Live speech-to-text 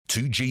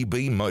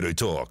2GB Motor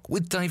Talk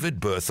with David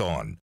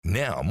Berthon.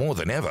 Now more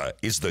than ever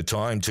is the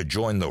time to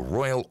join the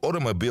Royal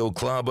Automobile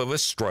Club of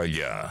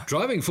Australia.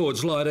 Driving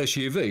Ford's light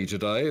SUV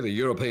today, the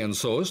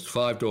European-sourced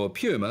 5-door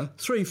Puma,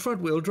 3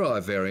 front-wheel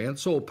drive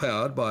variants, all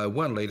powered by a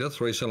 1-litre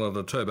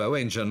 3-cylinder turbo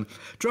engine,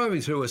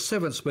 driving through a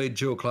 7-speed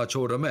dual-clutch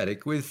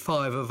automatic with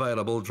 5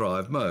 available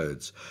drive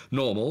modes: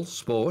 normal,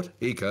 sport,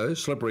 eco,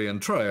 slippery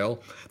and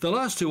trail, the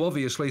last two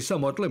obviously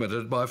somewhat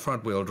limited by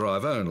front-wheel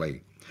drive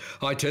only.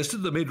 I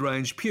tested the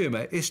mid-range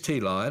Puma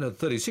ST line at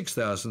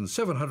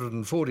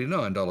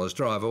 $36,749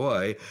 drive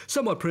away,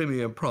 somewhat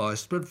premium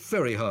priced but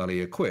very highly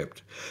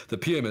equipped. The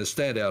Puma's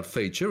standout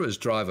feature is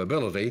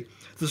drivability.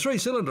 The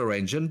 3-cylinder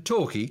engine,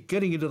 torquey,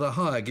 getting into the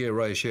higher gear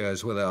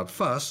ratios without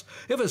fuss,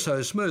 ever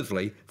so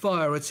smoothly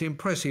via its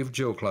impressive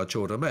dual-clutch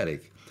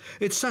automatic.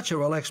 It's such a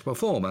relaxed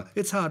performer,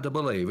 it's hard to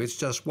believe it's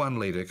just 1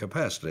 litre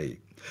capacity.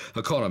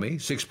 Economy,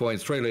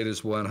 6.3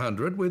 litres per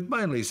 100 with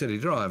mainly city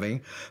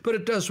driving, but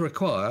it does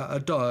require a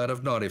diet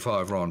of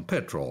 95 RON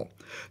petrol.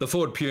 The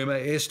Ford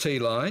Puma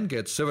ST line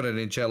gets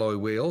 17-inch alloy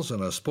wheels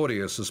and a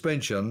sportier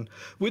suspension.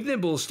 With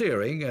nimble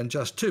steering and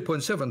just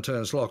 2.7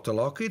 turns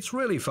lock-to-lock, it's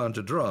really fun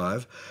to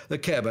drive. The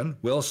cabin,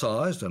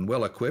 well-sized and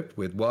well-equipped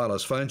with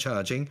wireless phone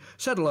charging,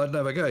 satellite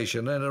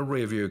navigation and a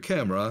rear-view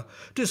camera.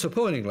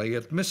 Disappointingly,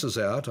 it misses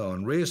out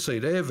on rear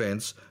seat air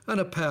vents and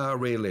a power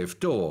rear lift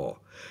door.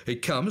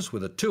 It comes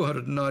with a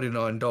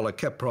 $299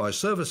 cap price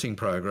servicing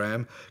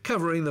program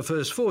covering the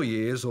first 4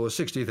 years or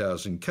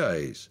 60,000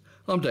 Ks.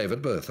 I'm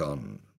David Berthon.